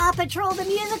Patrol the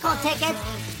Musical tickets.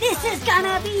 This is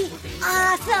gonna be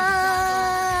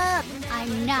awesome!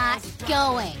 I'm not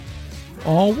going.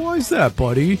 Oh, why is that,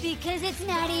 buddy? Because it's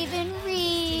not even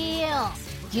real.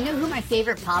 Do you know who my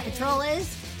favorite Paw Patrol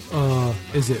is?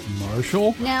 Is it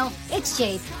Marshall? No, it's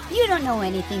Chase. You don't know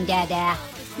anything, Dada.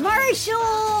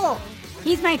 Marshall!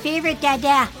 He's my favorite,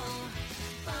 Dada.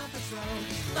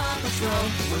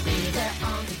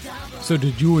 So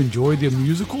did you enjoy the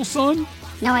musical, son?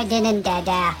 No, I didn't,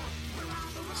 Dada.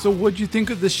 So what'd you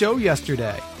think of the show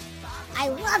yesterday? I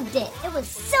loved it. It was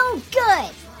so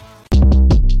good.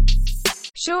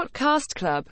 Short Cast Club